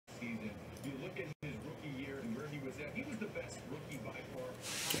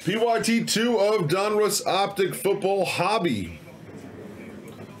PYT 2 of Donruss Optic Football Hobby.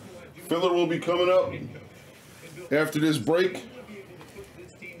 Filler will be coming up after this break.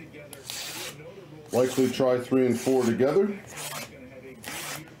 Likely try 3 and 4 together.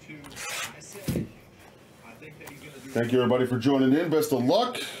 Thank you everybody for joining in. Best of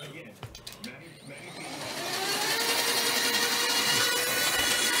luck.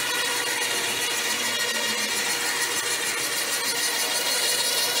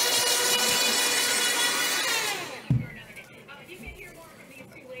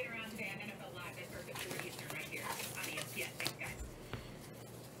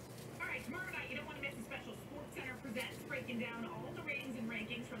 Breaking down all the ratings and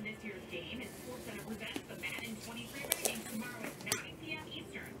rankings from this year's game, and SportsCenter presents the Madden 23 rankings tomorrow at 9 p.m.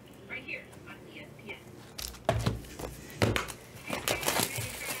 Eastern, right here on ESPN.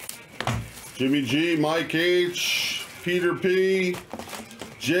 Jimmy G, Mike H, Peter P,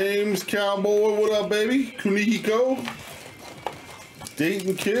 James Cowboy, what up, baby? Kunihiko,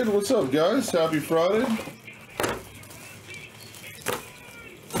 Dayton Kid, what's up, guys? Happy Friday.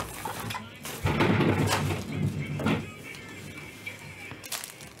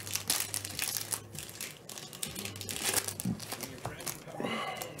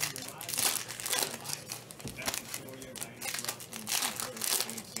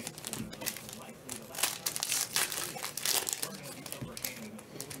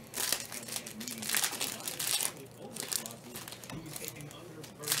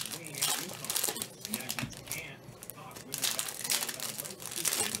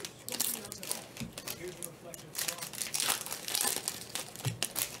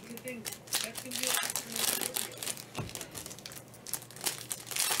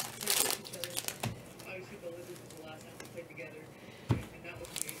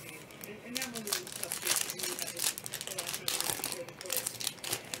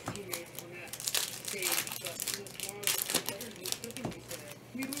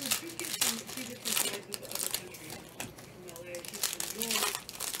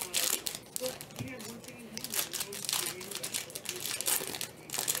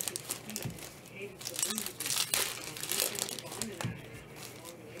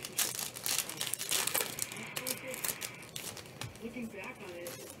 Looking back on it,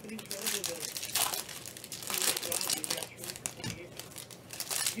 it's been incredible that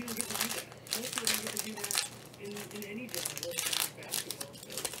you don't get to do that. Most of them get to do that in any job, like basketball. So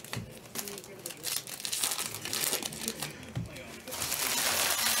it's been an incredible job.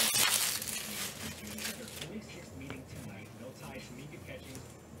 Their 26th meeting tonight, they'll tie Tamika Catchings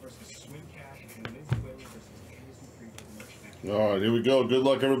versus Swim Cash and Lindsay Whaley versus Anderson Creek for the merch match. All right, here we go. Good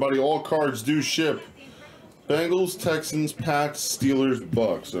luck, everybody. All cards do ship. Bengals, Texans, Pats, Steelers,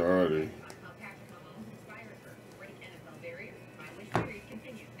 Bucks. Alrighty.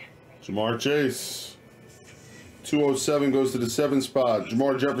 Jamar Chase. 207 goes to the 7 spot.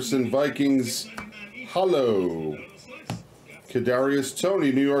 Jamar Jefferson, Vikings. Hollow. Kadarius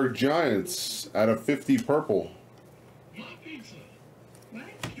Toney, New York Giants. Out of 50 purple.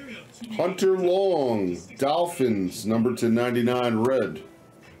 Hunter Long, Dolphins. Number to 99 red.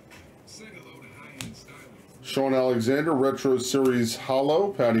 Sean Alexander, Retro Series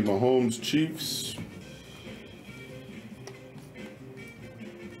Hollow. Patty Mahomes, Chiefs.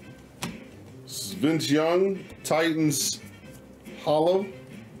 Vince Young, Titans Hollow.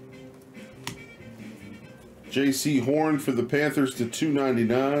 J.C. Horn for the Panthers to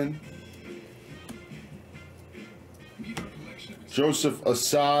 299. Joseph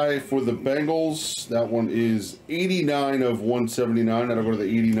Asai for the Bengals. That one is 89 of 179. That'll go to the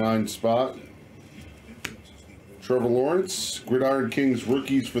 89 spot. Trevor Lawrence, Gridiron Kings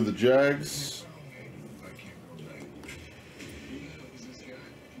rookies for the Jags.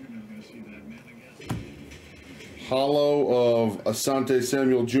 Hollow of Asante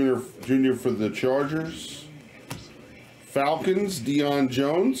Samuel Jr. for the Chargers. Falcons, Deion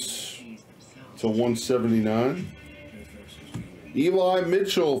Jones to 179. Eli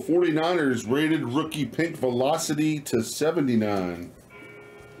Mitchell, 49ers, rated rookie pink velocity to 79.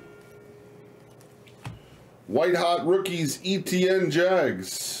 White Hot Rookies, ETN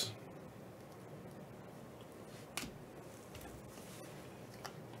Jags.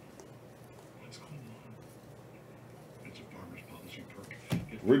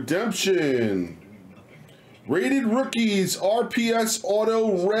 Redemption. Rated Rookies, RPS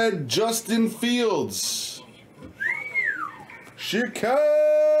Auto Red, Justin Fields. Chicago.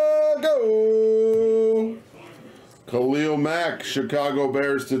 Khalil Mack, Chicago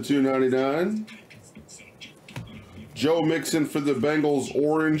Bears to 299. Joe Mixon for the Bengals,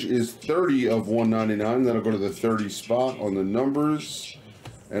 orange is 30 of 199. That'll go to the 30 spot on the numbers.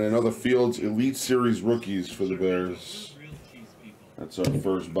 And another Fields Elite Series rookies for the Bears. That's our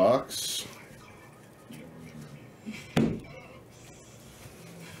first box.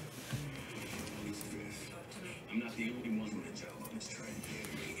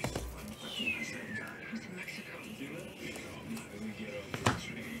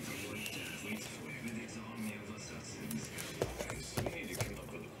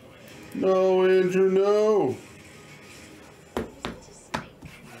 No, Andrew, no.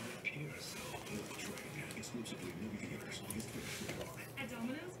 At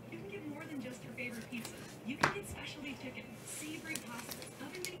Domino's, you can get more than just your favorite pizza. You can get specialty chicken, savory pastas,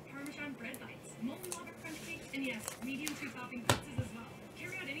 oven-baked Parmesan bread bites, molten lava crunch cakes, and yes, medium two-topping pizzas as well.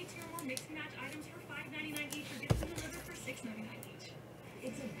 Carry out any two or more mix and match items for $5.99 each or get them delivered for $6.99 each.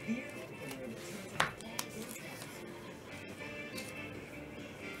 It's a beer opener that turns out all your tracks.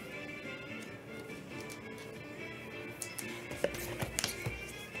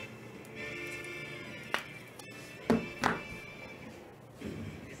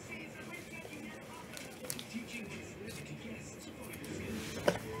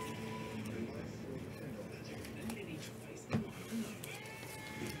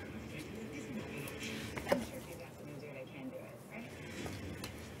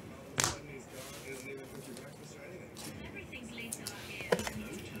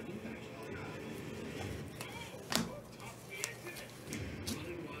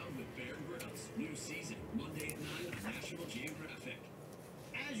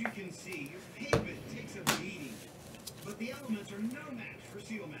 As you can see, your pavement takes a beating, but the elements are no match for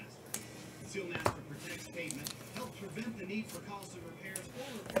Sealmaster. Sealmaster protects pavement, helps prevent the need for costly repairs or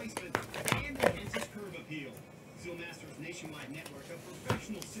replacement, and enhances curb appeal. Sealmaster's nationwide network of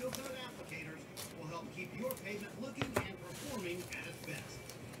professional seal coat applicators will help keep your pavement looking and performing at its best.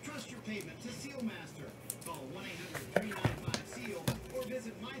 Trust your pavement to Sealmaster. Call 1-800-395-SEAL or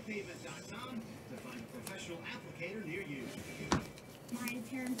visit mypavement.com to find a professional applicator near you. My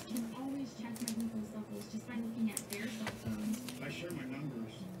parents can always check my glucose levels just by looking at their cell phones. I share my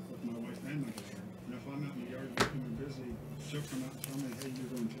numbers with my wife and my daughter. And if I'm out in the yard working and busy, she'll come out and tell me, hey,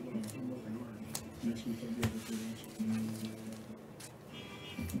 you're going too low. I'm working hard. Makes me feel good with it also.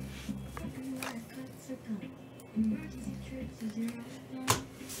 Emergency trips to zero one.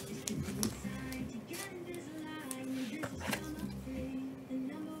 Just get inside to get Invisalign. This is still not free. The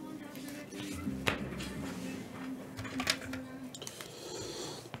number one doctor at the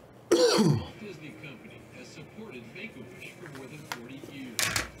Disney Company has supported Make-A-Wish for more than 40 years.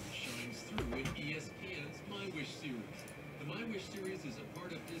 It shines through in ESPN's My Wish series. The My Wish series is a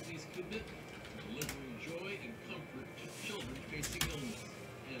part of Disney's commitment to delivering joy and comfort to children facing illness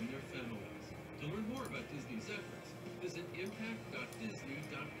and their families. To learn more about Disney's efforts, visit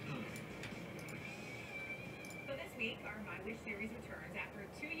impact.disney.com. So this week, our My Wish series returns after a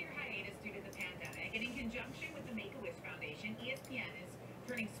 2-year hiatus due to the pandemic, and in conjunction with the Make-A-Wish Foundation, ESPN is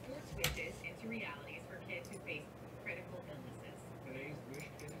turning sports wishes into realities for kids who face critical illnesses. Today's wish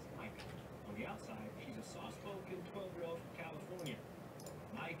kid is Micah. On the outside, she's a soft-spoken 12-year-old from California.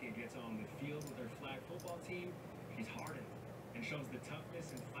 Micah gets on the field with her flag football team. She's hardened and shows the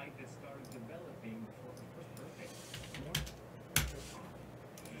toughness and fight that started developing before her first birthday. More?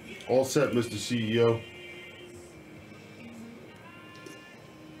 All set, Mr. CEO.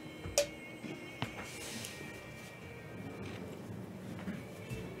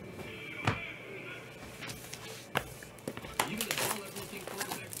 Even a ball-everything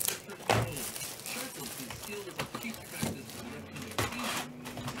quarterback Patrick Mahomes sharpens his skills as he practice for the upcoming season.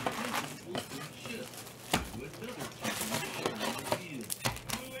 This will switch shift to another team on the field.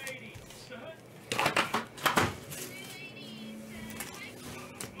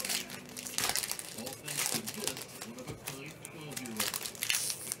 All thanks to this one-of-a-kind 12-year-old.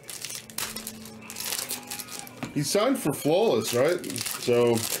 He signed for Flawless, right?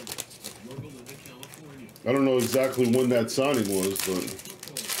 So I don't know exactly when that signing was, but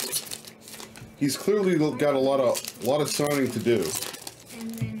he's clearly got a lot of signing to do. And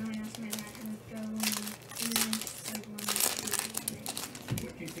then I asked my dad to go and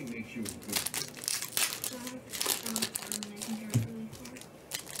What do you think makes you a good coach? so I think they're really cool.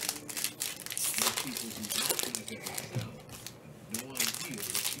 Most people who don't benefit themselves have no idea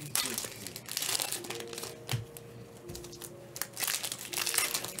what these books do.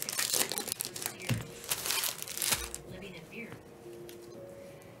 Living in fear.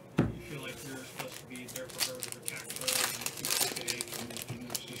 You feel like you're supposed to be there for her to protect her and keep her safe, and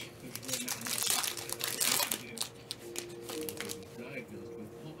there's really not much you can do. He was diagnosed with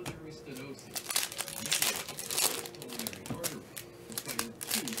pulmonary stenosis, pulmonary artery, required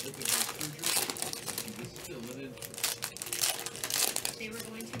 2 open heart surgeries, and he was still an infant. They were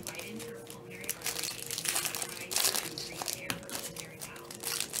going to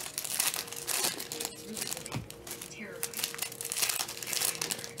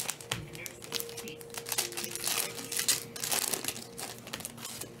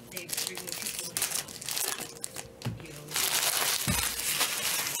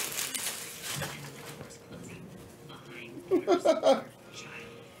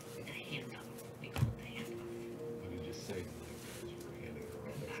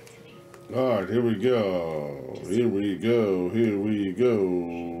All right, here we go. Here we go. Here we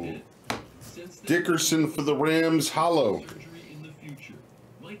go. Dickerson for the Rams, hollow.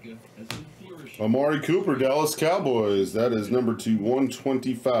 Amari Cooper, Dallas Cowboys. That is number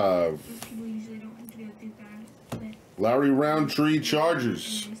 2/125. People usually don't do that, but Larry Roundtree,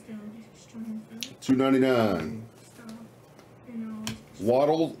 Chargers. still just struggling for $2.99. stuff. And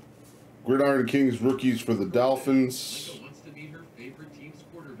Waddle, Gridiron Kings rookies for the Dolphins.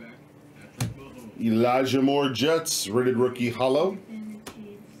 Elijah Moore, Jets, rated rookie hollow. and the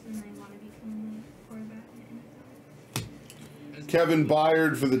Chiefs, and I want to become a quarterback in the NFL. Kevin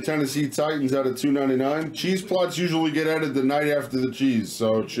Byard for the Tennessee Titans out of $2.99. Cheese plots usually get added the night after the cheese,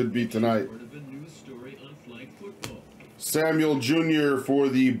 so it should be tonight. Samuel Jr. for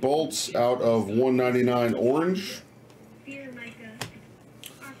the Bolts out of $1.99 orange. Dear Micah,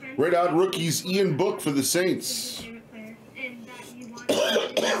 our friend Red out rookies Ian Book for the Saints. favorite player, and that you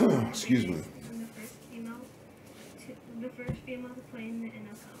want Excuse me. the first female to play in the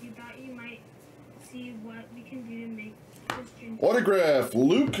NFL. You thought you might see what we can do to make this dream. Autograph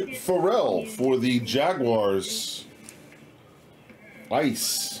Luke Farrell for the Jaguars.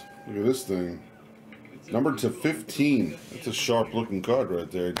 Ice. Look at this thing. Number to 15. That's a sharp looking card right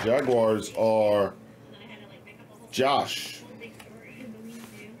there. Jaguars are Josh.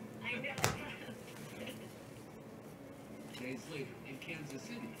 Days later in Kansas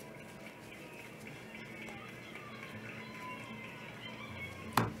City.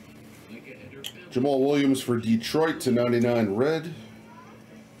 Jamal Williams for Detroit to 99 red.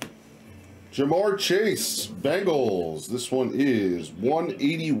 Jamar Chase, Bengals. This one is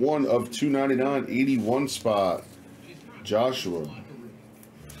 181 of 299, 81 spot. Joshua.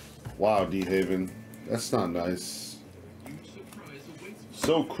 Wow, D-Haven. That's not nice.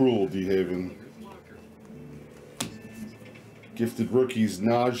 So cruel, D-Haven. Gifted rookies,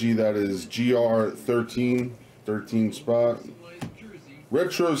 Najee. That is GR 13, 13 spot.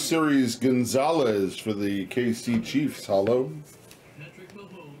 Retro Series Gonzalez for the KC Chiefs, hollow.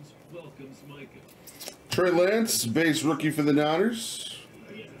 Trey Lance, base rookie for the Niners.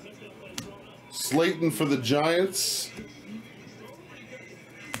 Slayton for the Giants.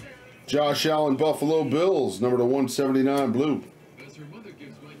 Josh Allen, Buffalo Bills, number to 179, blue.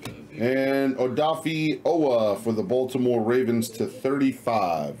 And Odafe Owa for the Baltimore Ravens to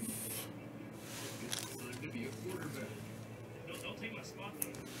 35.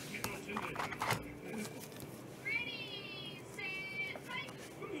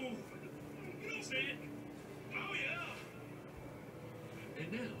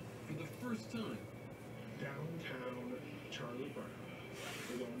 And now, for the first time, Downtown Charlie Brown.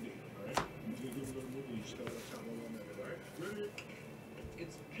 We're going deep, all right? You give a little movie, you still got time on that, all right? Ready?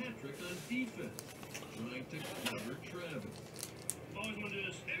 it's Patrick on defense, trying to cover Travis. Always want to do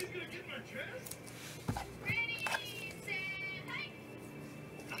this. And he's going to get my chest? Ready, set, hike.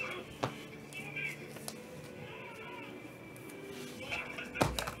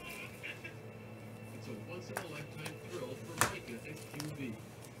 It's a once-in-a-lifetime thrill for Micah at QB.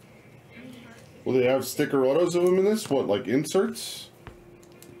 Will they have sticker autos of him in this? What, like inserts?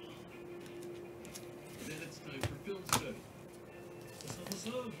 Then it's time for film study. What's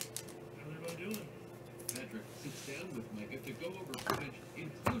up? How's everybody doing? Patrick sits down with Micah to go over footage,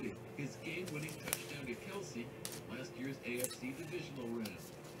 including his game-winning touchdown to Kelsey last year's AFC divisional round.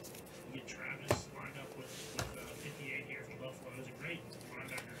 You get Travis lined up with 58 here from Buffalo. It was a great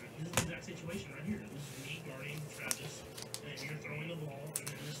linebacker. This is the exact situation right here. This is me guarding Travis, and you're throwing the ball, and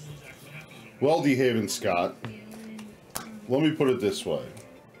then this is exactly what happened. Well, D-Haven Scott, let me put it this way.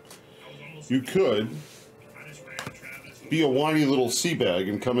 You could I just ran Travis. be a whiny little seabag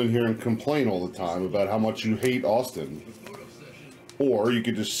and come in here and complain all the time about how much you hate Austin. Or you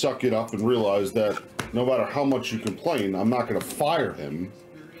could just suck it up and realize that no matter how much you complain, I'm not going to fire him,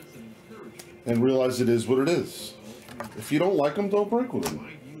 and realize it is what it is. If you don't like him, don't break with him. Why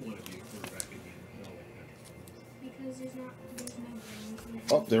do you want to be a quarterback again? Because there's no girls.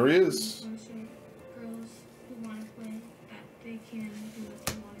 Oh, there he is. Bunch of girls who want to play that they can do what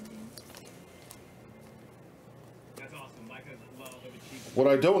they want to do. That's awesome. Micah's love of the Chiefs. What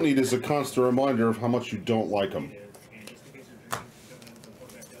I don't need is a constant reminder of how much you don't like him. And just in case your dreams become as a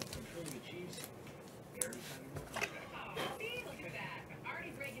quarterback does, I'm sure the Chiefs, they're deciding to quarterback. Oh, see, look at that.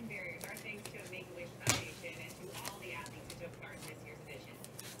 Already breaking barriers. Our thanks to Make-A-Wish Foundation and to all the athletes who took part in this year's edition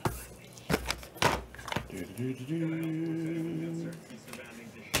of My Wish. Uncertainty surrounding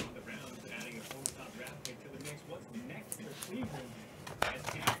Deshaun the Browns adding a four-top draft pick to the mix. What's next for Cleveland? As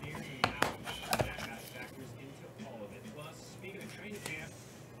Cam Fears and now that factors into all of it. Plus, speaking of training camp,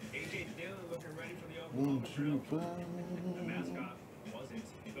 AJ Dillon looking ready for the Oklahoma Trail. The mascot was is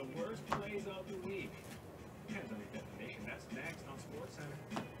the worst plays of the week. Depends on your definition. That's next on SportsCenter.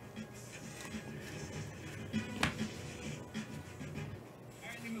 All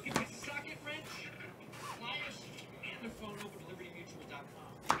right, then we'll give you a socket wrench, pliers, and a phone over to LibertyMutual.com.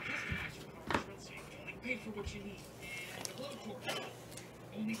 Customize your car insurance so you can only pay for what you need. And the blow cord.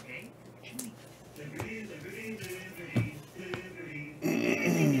 Only pay for what you need.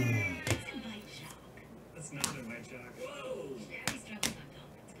 That's not a white shock. Whoa! He struggles on conference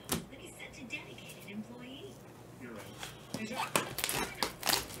calls, but he's such a dedicated employee. You're right. Hey, Jack.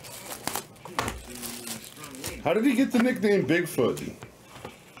 How did he get the nickname Bigfoot?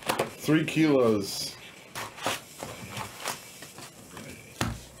 3 kilos.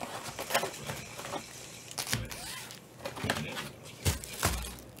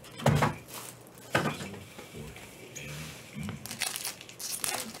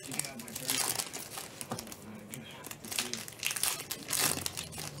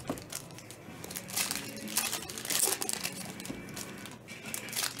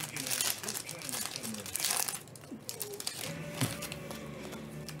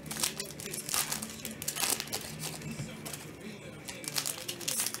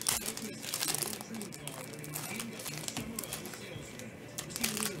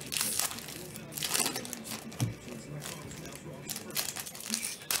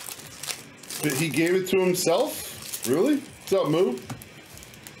 He gave it to himself? Really? What's up, Moo?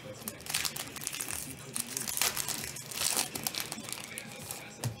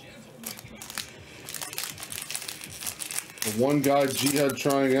 The one guy G had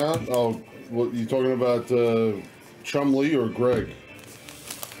trying out? Oh, what you talking about? Chumlee or Greg?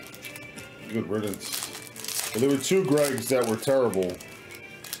 Good riddance. Well, there were 2 Gregs that were terrible.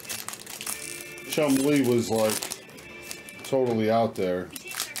 Chumlee was like totally out there.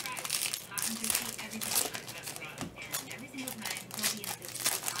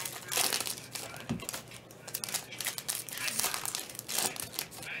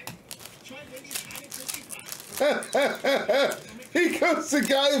 He goes the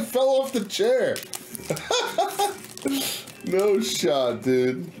guy who fell off the chair. No shot,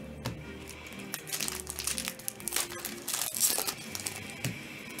 dude.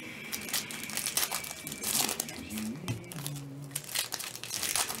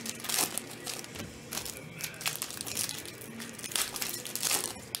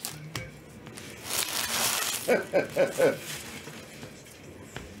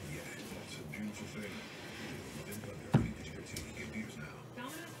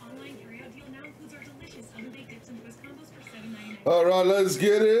 All right, let's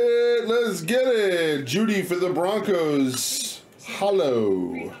get it. Let's get it. Judy for the Broncos.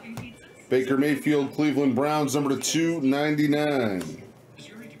 Hello. Baker Mayfield, Cleveland Browns, number to 299.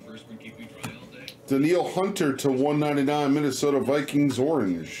 Daniil Hunter to 199, Minnesota Vikings,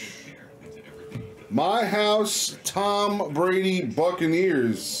 orange. My House, Tom Brady,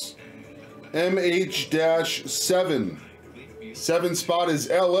 Buccaneers. MH-7. 7 spot is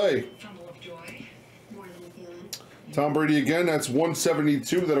LA. Tom Brady again, that's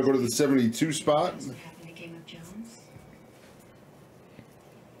 172. That'll go to the 72 spot.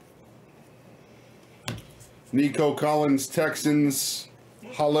 Nico Collins, Texans.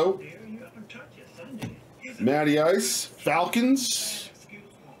 Hello. Matty Ice, Falcons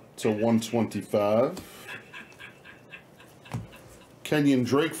to 125. Kenyon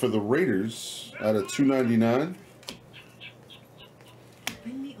Drake for the Raiders at a 299.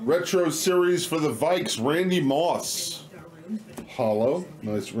 Retro series for the Vikes, Randy Moss. Hollow.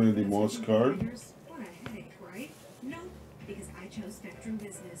 Nice Randy Moss card. What a headache, right? No, because I chose Spectrum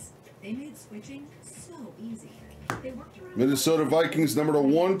Business. They made switching so easy. They worked around Minnesota Vikings, number to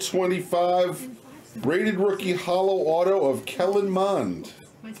 125. Rated rookie hollow auto of Kellen Mond.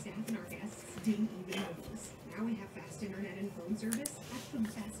 My staff and our guests didn't even notice. Now we have fast internet and phone service at the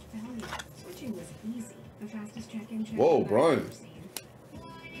best value. Switching was easy. The fastest check-in check Whoa, I've Brian. ever seen.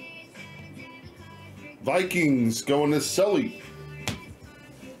 Vikings going to Sully.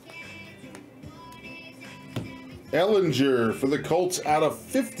 Ellinger for the Colts out of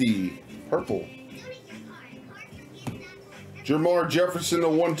 50. Purple. Jamar Jefferson to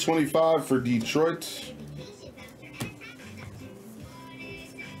 125 for Detroit.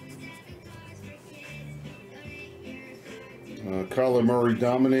 Kyler Murray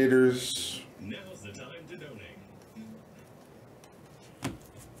Dominators. Now's the time to donate.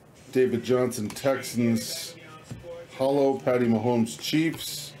 David Johnson Texans. Hollow Patty Mahomes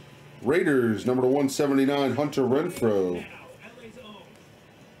Chiefs. Raiders number to 179 Hunter Renfrow.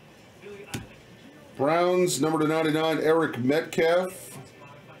 Browns number to 99 Eric Metcalf.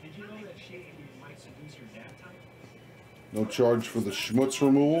 No charge for the schmutz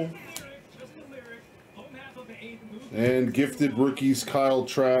removal. And gifted rookies Kyle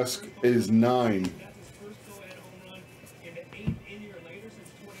Trask is 9. That's his first go-ahead home run in the 8th inning or later since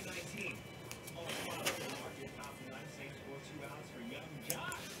 2019. All smile to the market, top of the line, same score, 2 outs for young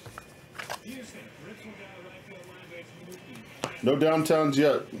Josh. Peterson rips one down the right field line, but it's Mookie. No downtowns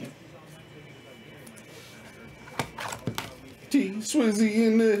yet. T Swizzy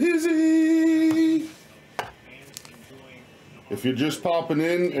in the hizzy. If you're just popping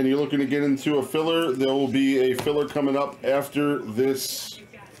in and you're looking to get into a filler, there will be a filler coming up after this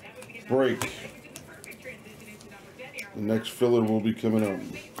break. The next filler will be coming up.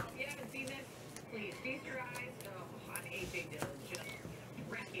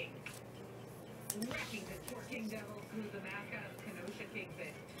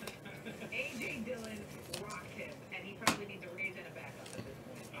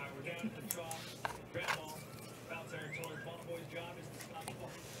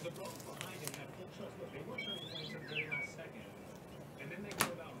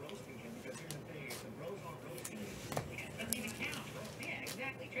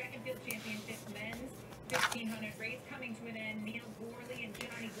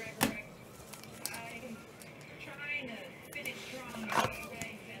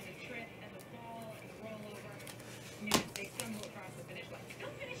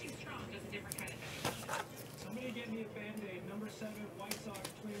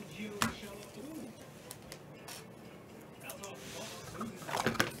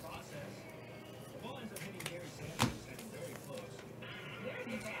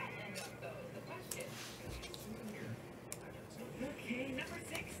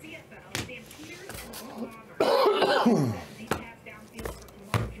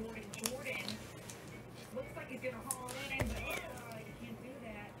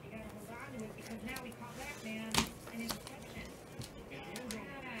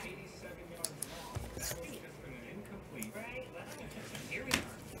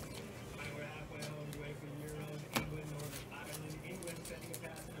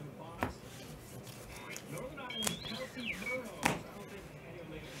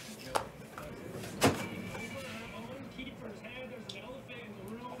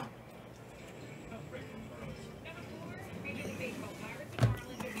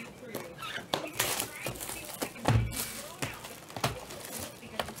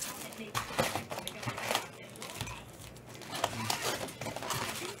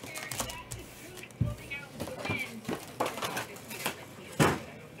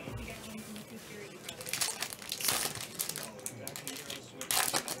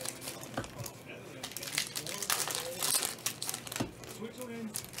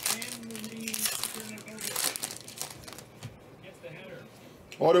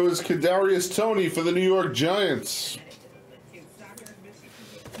 Auto is Kadarius Toney for the New York Giants.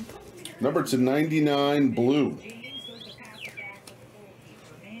 Number to 99, blue.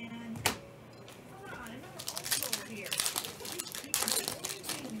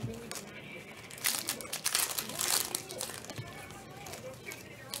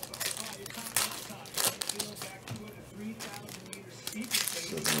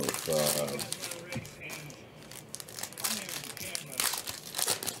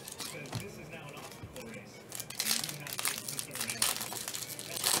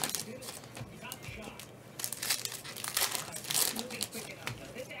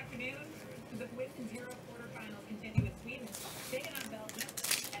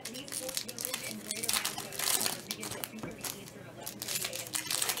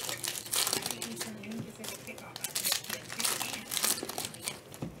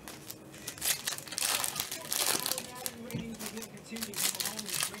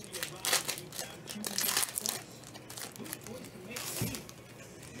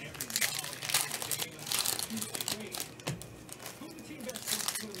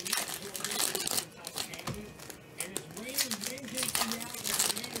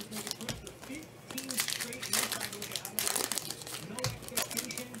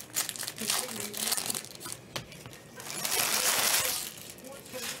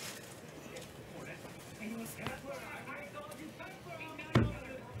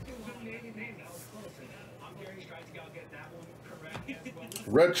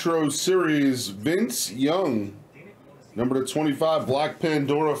 Retro Series, Vince Young. Number to 25, Black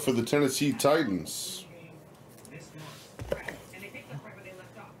Pandora for the Tennessee Titans. And they picked up right where they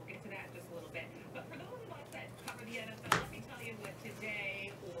left off. We'll get to that in just a little bit. But for those of us that cover the NFL, let me tell you what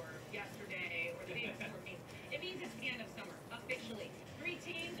today or yesterday or the day before means. It means it's the end of summer, officially. 3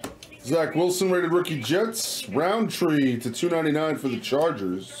 teams. Zach Wilson, rated rookie Jets. Roundtree to 299 for the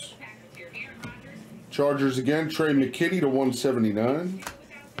Chargers. Chargers again. Trey McKitty to 179.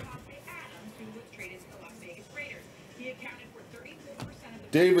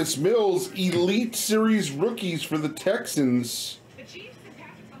 Davis Mills, Elite Series rookies for the Texans.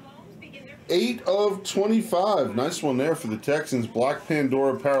 8 of 25. Nice one there for the Texans. Black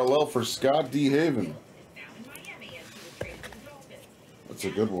Pandora parallel for Scott D. Haven. That's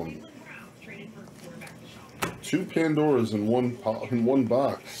a good one. 2 Pandoras in one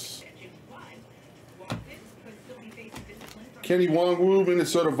box. Kenny Wongwu,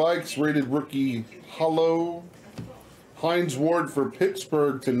 Minnesota Vikes, rated rookie hollow. Hines Ward for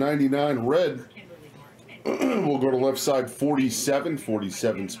Pittsburgh to 99 red. We'll go to left side 47.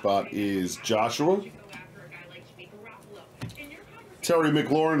 47 spot is Joshua. Terry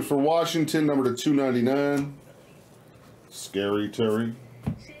McLaurin for Washington, number to 299. Scary Terry.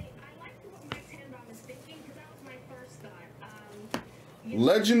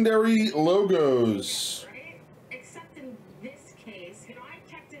 Legendary logos.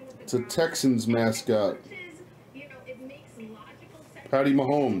 It's a Texans mascot. Patty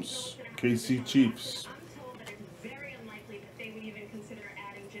Mahomes, KC Chiefs.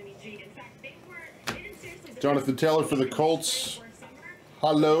 Jonathan Taylor for the Colts.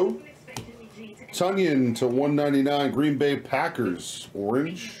 Hello. Tunyon to 199. Green Bay Packers,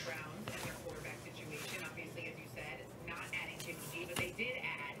 orange.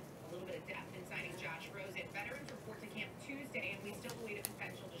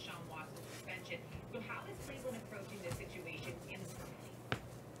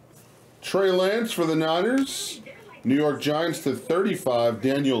 Trey Lance for the Niners. New York Giants to 35.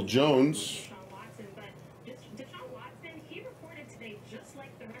 Daniel Jones.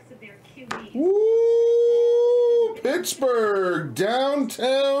 Woo! Pittsburgh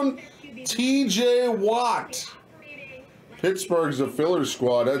downtown TJ Watt. Pittsburgh's a filler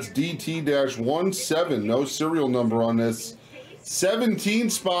squad. That's DT-17. No serial number on this. 17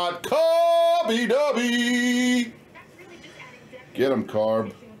 spot. Cubby Dubby. Get him,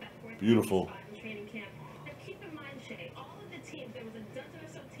 Carb. Beautiful. Keep in mind, Shay, all of the teams, there was a dozen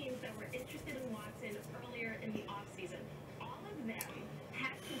or so teams that were interested in Watson earlier in the offseason. All of them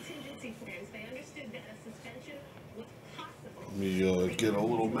had contingency plans. They understood that a suspension was possible. Let me get a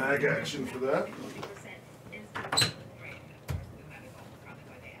little mag action for that.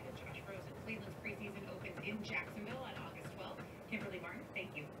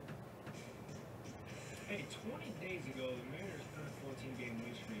 Hey, 20 days ago, the Mariners' current 14-game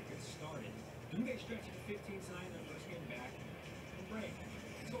win streak had started. Then they stretched to 15 signing their first game back from break.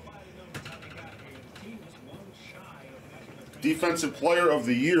 Let's go by the numbers how they got here. The team was one shy of national Defensive Player of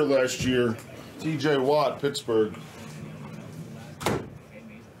the Year last year, TJ Watt, Pittsburgh.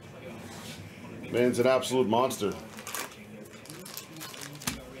 Man's an absolute monster.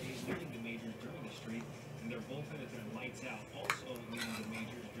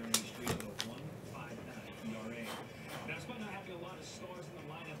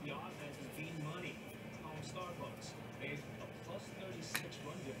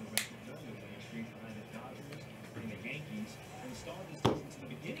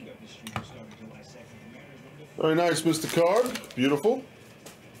 Very nice, Mr. Carb. Beautiful.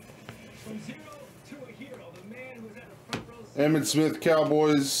 Emmett Smith,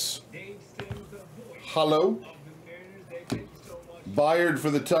 Cowboys. Hello. Byard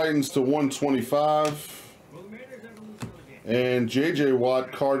for the Titans to 125. And J.J.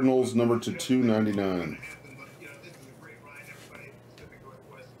 Watt, Cardinals, number to 299.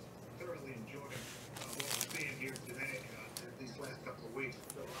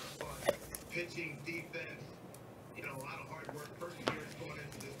 Pitching, defense, a lot of hard work, perseverance going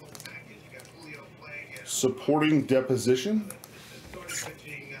into this whole package. You got Julio playing. Supporting deposition. Starting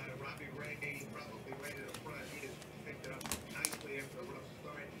pitching, Robbie Ray, probably right in the front. He has picked it up nicely after a rough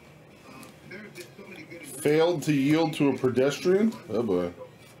start. There's just so many good. Failed to yield to a pedestrian. Oh boy.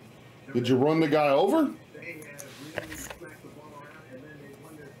 Did you run the guy over? They have really smacked the ball around, and then they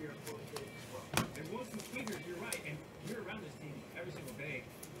won their fair close games as well. There was some tweakers, you're right, and you're around this team every single day.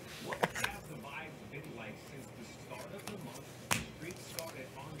 What has the vibe been like since the start of the month? The streak started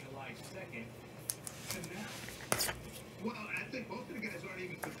on July 2nd to now. Well, I think most of the guys aren't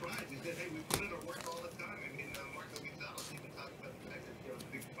even surprised. They said, hey, we put in our work all the time. I mean, Marco Gonzalez even talked about the fact that the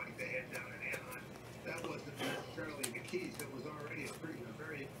big fight they had down in Anaheim. That wasn't necessarily the keys. It was already a very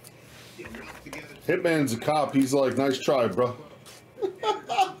well together. Hitman's a cop. He's like, nice try, bro. Who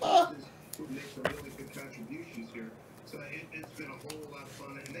make some really good contributions here. So it's been a whole lot of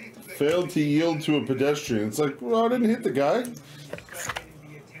fun. And they Failed to yield to a pedestrian. It's like, well, I didn't hit the guy.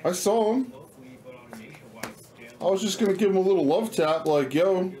 I saw him. I was just going to give him a little love tap, like,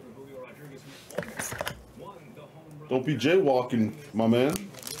 yo. Don't be jaywalking, my man.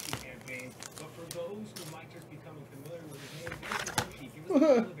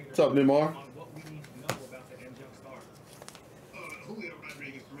 What's up, Neymar? Julio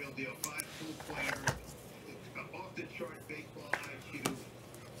Rodriguez, the real deal. 5-tool player, off the chart baseball IQ.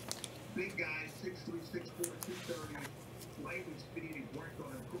 Big guy, 6'3", 6'4", 230. Lightning speed. He's worked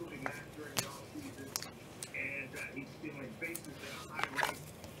on improving that during the offseason. And he's stealing bases at a high rate.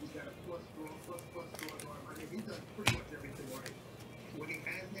 He's got a plus throwing arm. I mean, he's done pretty much everything right. When he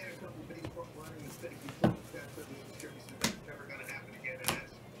has had a couple big running mistakes, he took that to the security system. It's never going to happen again, and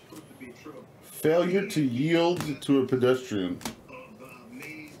that's proved to be true. Failure to yield to a pedestrian.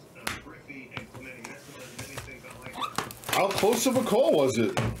 How close of a call was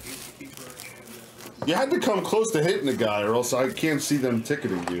it? You had to come close to hitting the guy, or else I can't see them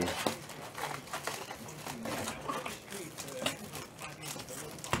ticketing you.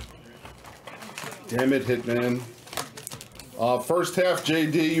 Damn it, Hitman. First half,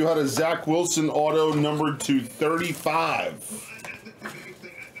 JD, you had a Zach Wilson auto numbered to 35.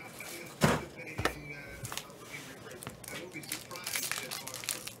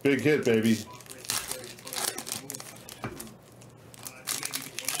 Big hit, baby.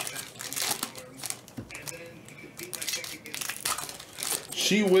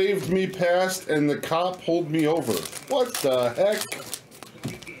 She waved me past and the cop pulled me over. What the heck?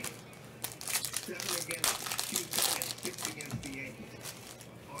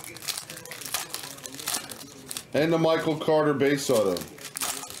 And the Michael Carter base auto.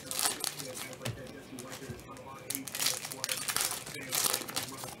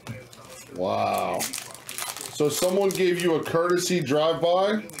 Wow. So someone gave you a courtesy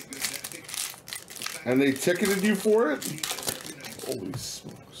drive-by and they ticketed you for it? Holy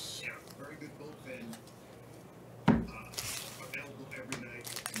smokes.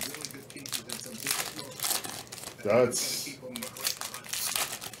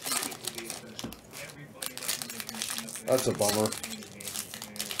 That's a bummer.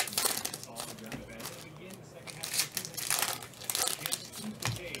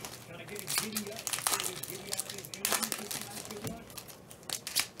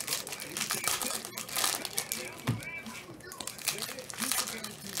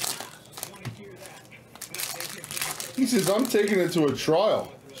 He says, I'm taking it to a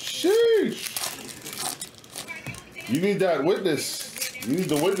trial. Sheesh. You need that witness. You need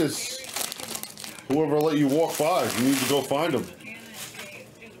the witness. Whoever let you walk by, you need to go find him.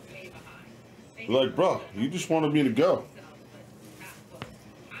 You're like, bro, you just wanted me to go.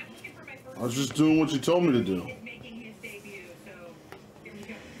 I was just doing what you told me to do.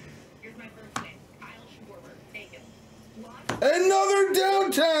 Another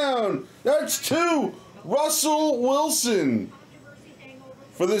downtown! That's two! Russell Wilson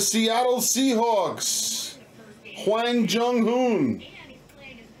for the Seattle Seahawks. Hwang Jung-hoon.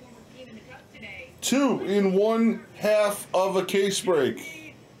 2 in 1 half of a case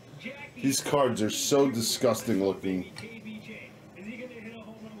break. These cards are so disgusting looking.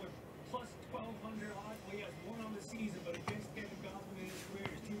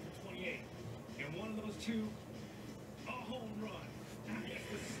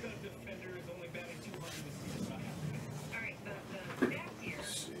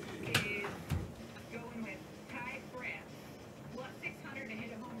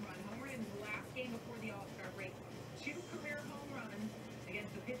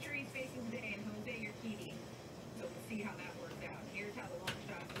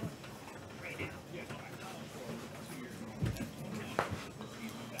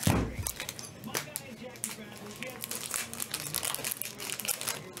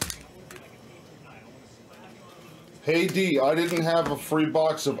 Hey D, I didn't have a free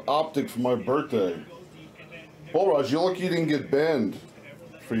box of Optic for my birthday. Bullrush, you're lucky you didn't get banned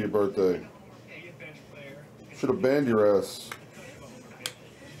for your birthday. Should have banned your ass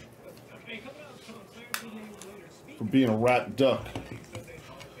for being a rat duck.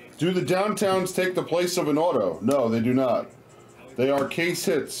 Do the downtowns take the place of an auto? No, they do not. They are case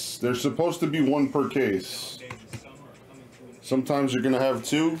hits. They're supposed to be 1 per case. Sometimes you're going to have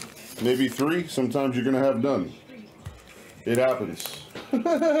 2, maybe 3. Sometimes you're going to have none. It happens.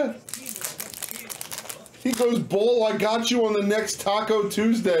 He goes, Bull, I got you on the next Taco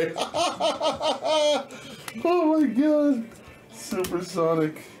Tuesday. Oh my god.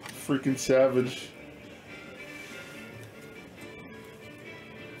 Supersonic. Freaking savage.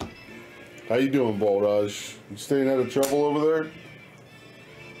 How you doing, Balraj? You staying out of trouble over there?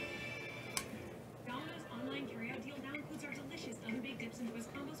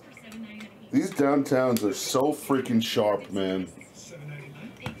 These downtowns are so freaking sharp, man.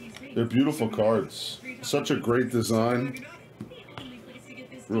 They're beautiful cards. Such a great design.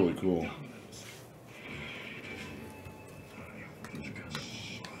 Really cool.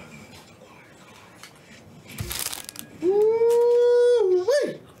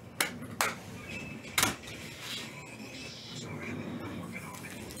 Woo-wee!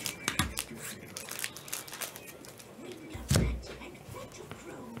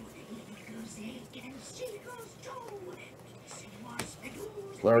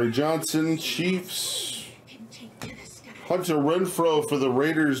 Larry Johnson, Chiefs. Hunter Renfrow for the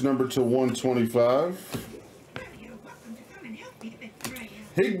Raiders, number /125.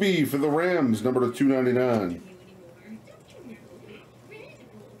 Higbee for the Rams, number /299.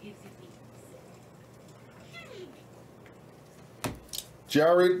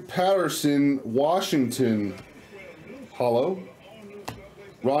 Jared Patterson, Washington, hollow.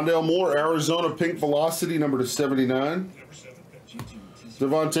 Rondale Moore, Arizona, pink velocity, number /79.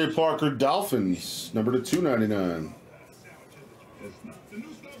 Devontae Parker, Dolphins, number /299.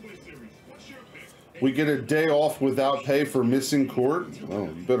 We get a day off without pay for missing court. Oh,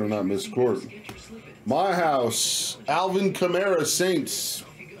 you better not miss court. My house, Alvin Kamara, Saints.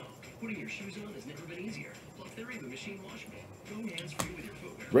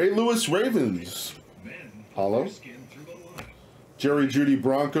 Ray Lewis, Ravens, hollow. Jerry Jeudy,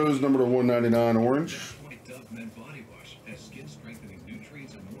 Broncos, number /199, orange.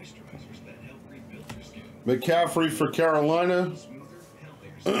 McCaffrey for Carolina.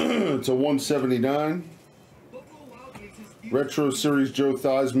 It's /179. Retro Series Joe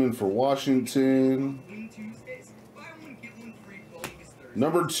Theismann for Washington.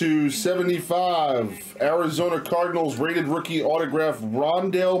 Number /275. Arizona Cardinals rated rookie autograph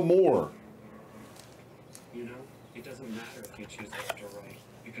Rondale Moore. You know, it doesn't matter if you choose left or right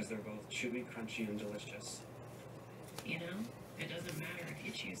because they're both chewy, crunchy, and delicious. You know, it doesn't matter if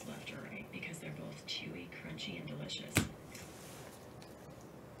you choose left or right because they're both chewy, crunchy, and delicious.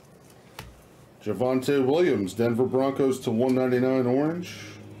 Javonte Williams, Denver Broncos /199, orange.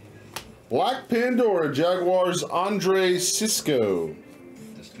 Black Pandora, Jaguars, Andre Cisco,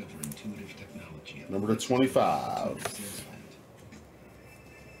 number /25.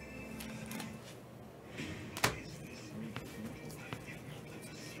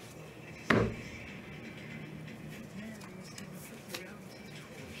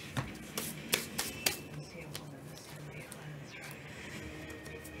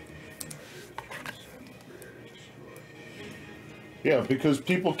 Yeah, because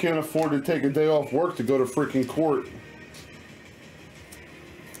people can't afford to take a day off work to go to freaking court.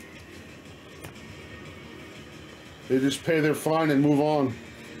 They just pay their fine and move on.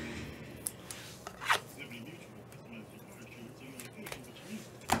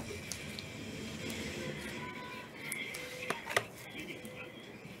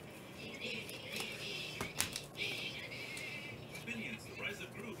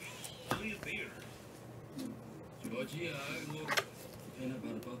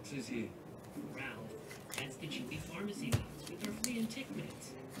 Ralph, that's the Chewy Pharmacy box with our flea and tick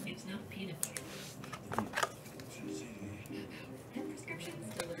meds. It's not peanut butter. And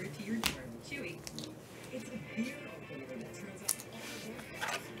prescriptions delivered to your door. Chewy. It's a beer opener that turns out all the work.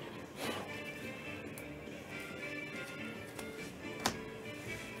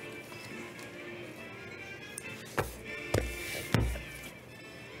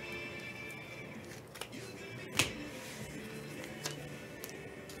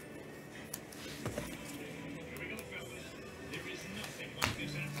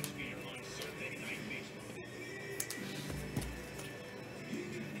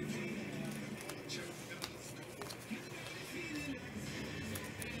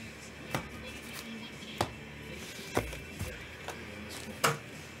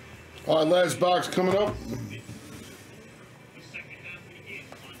 All right, last box coming up.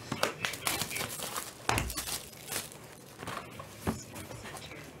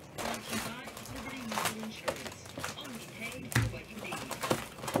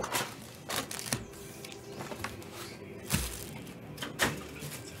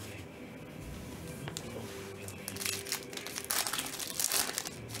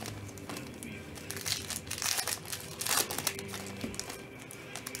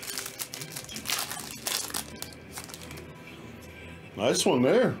 Nice one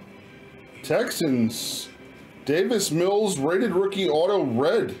there. Texans. Davis Mills, rated rookie auto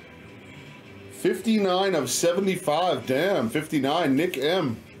red. 59 of 75. Damn, 59. Nick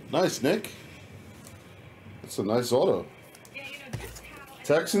M. Nice, Nick. That's a nice auto.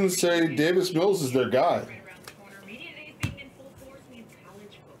 Texans say Davis Mills is their guy.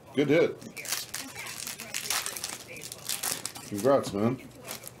 Good hit. Congrats, man.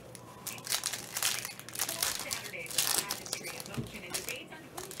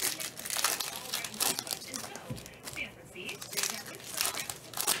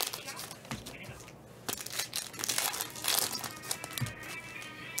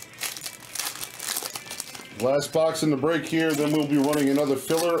 Last box in the break here, then we'll be running another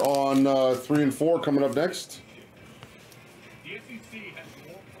filler on 3 and 4 coming up next. The SEC has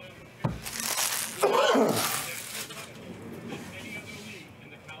more playoff than any other league in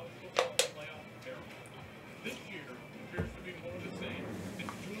the college football playoff era. This year appears to be more of the same, and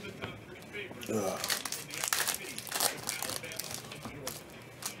two of the top 3 favorites from the SEC are Alabama and Georgia. Alabama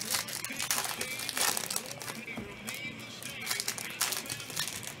is the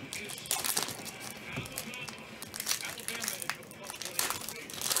 +1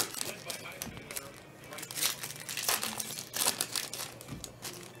 favorite, led by Heisman winner Bryce Young.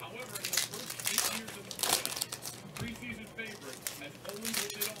 However, in the first 8 years of the playoffs, preseason favorite has only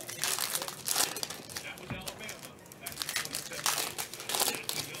won it all. That was Alabama back in 2017.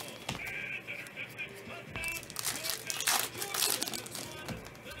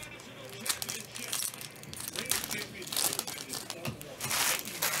 Reigning champion Georgia is 4-1, making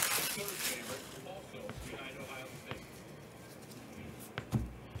them the third favorite, also behind Ohio State.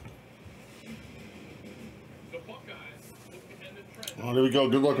 The Buckeyes look to end the trend Oh, there we go.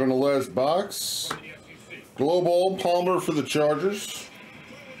 Good luck on the last box. from the SEC. Global Palmer for the Chargers.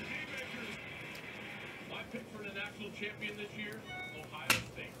 My pick for the national champion this year, Ohio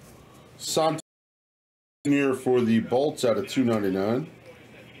State. Sant for the Bolts out of 299.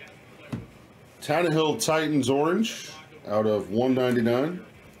 Tannehill Titans Orange out of 199.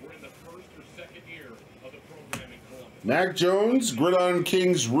 We're in the first or second year of the program in Columbus. Mac Jones, Gridiron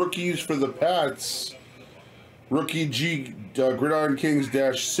Kings rookies for the Pats. Rookie G Gridiron Kings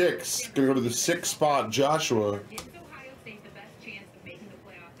 -6. Gonna go to the 6th spot, Joshua. Gives Ohio State the best chance of making the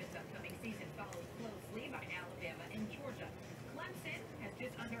playoff this upcoming season, followed closely by Alabama and Georgia. Clemson has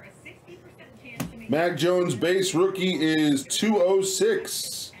just under a 60% chance to make Mac Jones base rookie is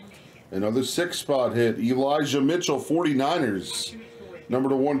 206. Another 6th spot hit. Elijah Mitchell, 49ers. Number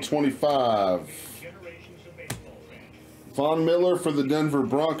to 125. Generations of baseball fans. Von Miller for the Denver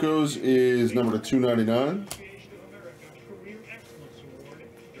Broncos is number to 299. Association of America Career Excellence Award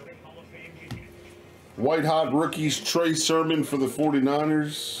during Hall of Fame weekend. White Hot Rookies Trey Sermon for the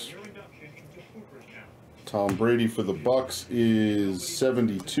 49ers. Your induction into Cooperstown. Tom Brady for the Bucks is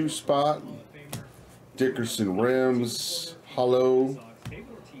 72 spot. Dickerson Rams, Hollow.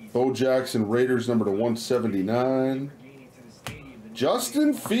 Bo Jackson Raiders number to 179.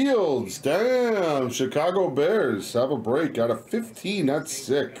 Justin Fields, damn, Chicago Bears have a break out of 15. That's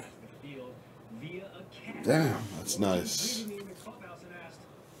sick. Damn, that's nice.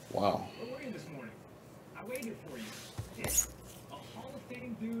 Wow. Where were you this morning? I waited for you. A Hall of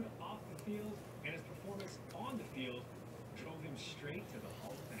Fame dude off the field, and his performance on the field drove him straight to the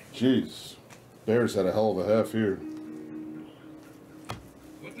Hall of Fame. Jeez. Bears had a hell of a half here.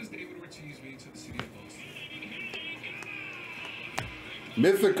 What does David Ortiz mean to the city of Boston?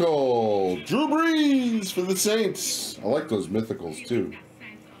 Mythical. Drew Brees for the Saints. I like those mythicals too.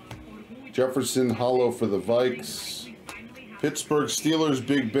 Jefferson Hollow for the Vikes. Pittsburgh Steelers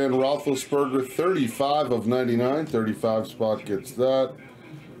Big Ben Roethlisberger 35 of 99. 35 spot gets that.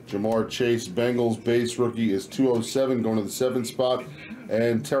 Jamar Chase Bengals base rookie is 207 going to the 7th spot.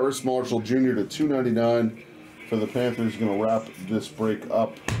 And Terrace Marshall Jr. to 299 for the Panthers. Going to wrap this break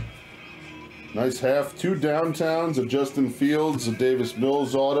up. Nice half. 2 downtowns of Justin Fields, a Davis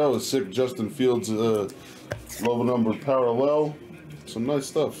Mills auto, a sick Justin Fields low number parallel. Some nice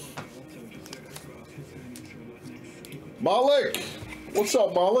stuff. Malik! What's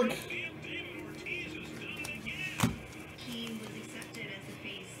up, Malik? He was accepted as the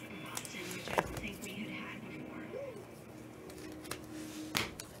face of Boston, which I don't think we had before.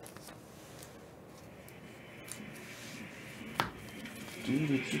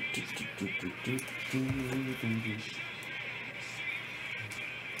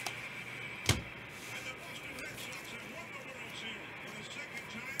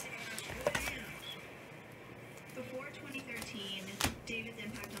 Before 2013, David's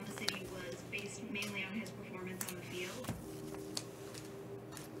impact on the city was based mainly on his performance on the field.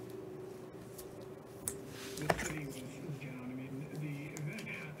 The city was down. I mean, the event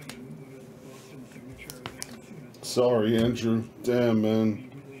happened in one of Boston's signature events. And Sorry, Andrew. Damn, man. he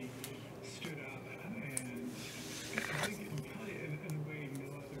really stood up, and I think probably in a way no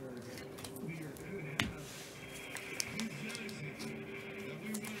other leader could have. He's jealous that we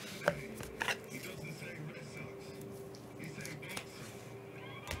won today. He doesn't say Red Sox. He says Boston.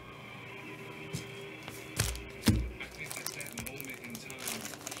 I think at that moment in time,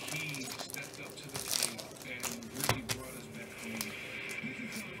 he stepped up to the plate and really brought us back home.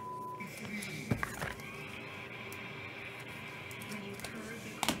 When you heard the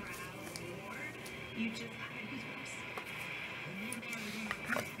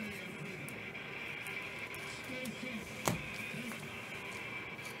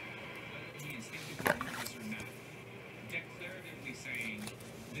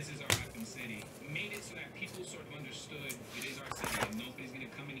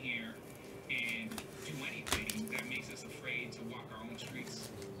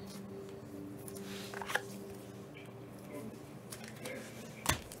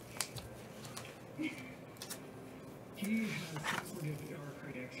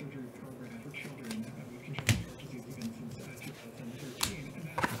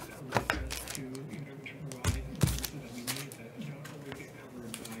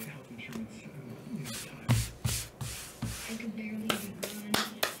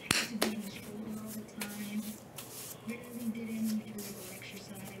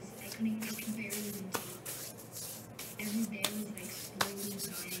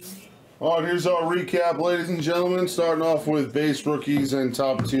All right, here's our recap, ladies and gentlemen. Starting off with base rookies and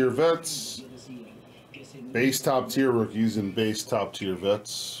top tier vets. Base top tier rookies and base top tier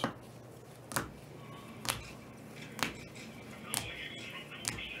vets.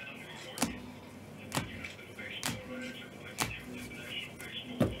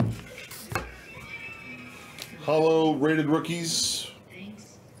 Hollow rated rookies.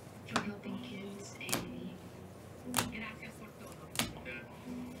 Thanks for helping kids and me. Gracias por todo.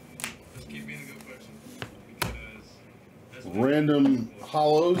 Let's keep being a good person. Because that's Random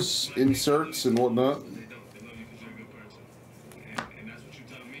hollows, inserts, and whatnot. they don't. They love you because you're a good person. And that's what you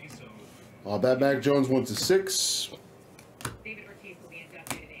taught me, so That Mac Jones went to 6. David Ortiz will be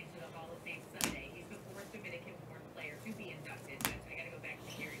inducted into the Hall of Fame Sunday. He's the fourth Dominican-born player to be inducted. But I got to go back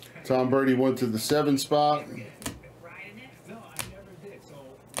to Gary's credit. Tom Brady went to the 7 spot. Riding it. No, I never did. So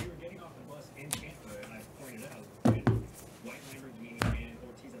we were getting off the bus in Tampa, and I pointed out that White Lamborghini and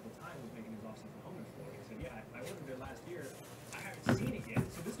Ortiz at the time was making his offseason home in Florida. He said, "Yeah, I wasn't there last year. I haven't seen it yet."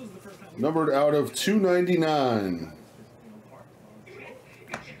 So this was the first time. Numbered out of 299.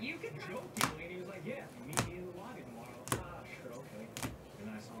 You could Jokingly, and he was like, "Yeah, meet me in the lobby tomorrow." Sure, okay. And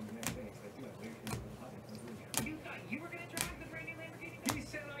I saw him the next day. He's like, "Dude, I waited for you in the lobby." I was like, You thought you were going to drive the brand new Lamborghini? "He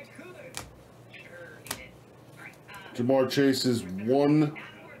said I could." Sure, he did. All right. Jamar Chase is 181. More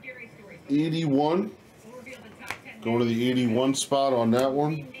Gary stories. We'll reveal the top 10 Going to the 81 spot on that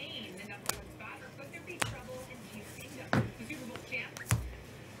one. rename the number 1 spot, or could there be trouble in Chiefs Kingdom? The Super Bowl champ.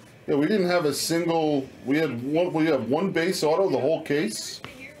 Yeah, we didn't have a single. We have one base auto, the whole case,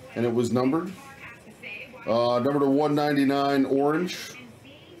 and it was numbered. Number to 199, orange. And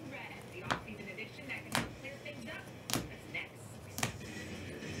seeing red, the off-season addiction that can help clear things up. That's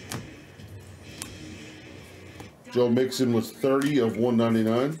next. Joe Mixon was 30 of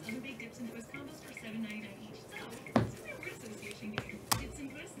 199. Other big dips and twist combos for $7.99 each. So, it's a word association game. Dips and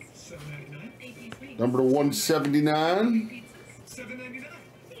twists. $7.99. 8-piece wings. Number to 179. Pizzas. $7.99.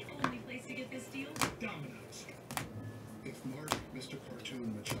 The only place to get this deal. Domino's. If Mark, Mr.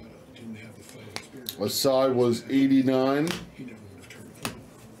 Cartoon Machado, didn't have the fighting spirit, Asai was 89. he never would have turned a phone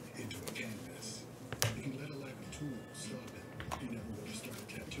into a canvas. If he let a lack of tools stop him, he never would have started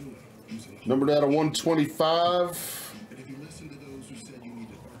tattooing using a Numbered out of 125. And if he listened to those who said you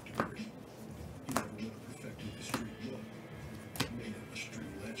needed art degree, he never would have perfected the street look, made him a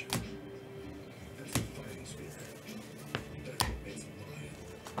street legend. That's the fighting spirit. That's what makes him lion.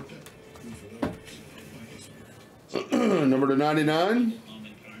 But that, good for those, fighting spirit. Number to 99.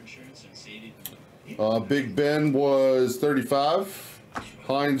 Big Ben was 35.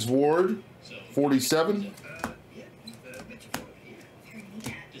 Hines Ward, 47.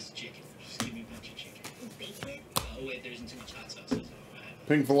 Just chicken. Just give me a bunch of chicken. Oh wait, there isn't too much hot sauce. That's all right.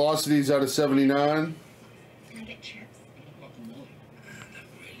 Pink Velocities out of 79. Can I get chips? Guacamole. Not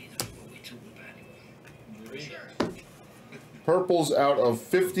really. That's what we talk about anyway. Sure. Purples out of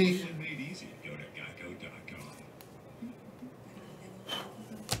 50. Made easy. Go to geico.com.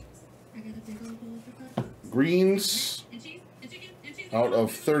 I got a big old bowl of ricotta. Greens And cheese, and chicken, and cheese. out of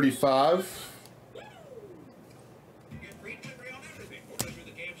 35.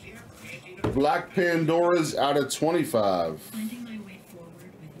 Black Pandoras out of 25. Finding my way forward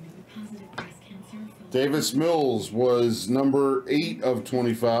with no positive breast cancer. felt Davis Mills was number 8 of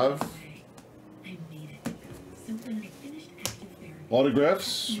 25. I made it. So when I finished active therapy,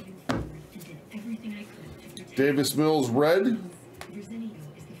 Autographs. moving forward and did everything I could to protect Davis Mills red. Verzenio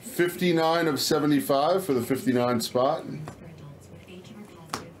is the 59 of 75 for the 59 spot. for adults with HR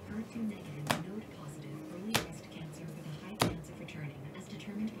positive, HER2 negative, node positive, early breast cancer with a high chance of returning, as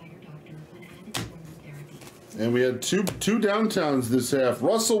determined by your doctor when added to hormone therapy. And we had two downtowns this half.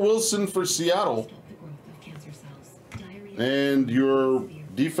 Russell Wilson for Seattle. Stop the growth of cancer cells. Diarrhea. And your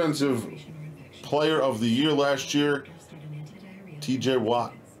defensive Infection or infection. player of the year last year, Start an anti-diarrhea. TJ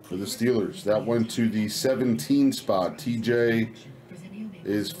Watt for the Steelers. That went to the 17 spot. TJ Verzenio may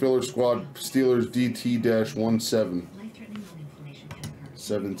is filler squad Steelers DT-17. life-threatening lung inflammation can occur.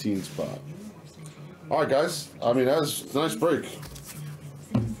 17 spot. All right, guys. I mean, that was a nice break.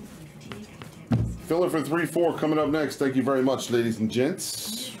 Filler for 3-4 coming up next. Thank you very much, ladies and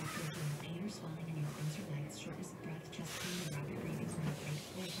gents.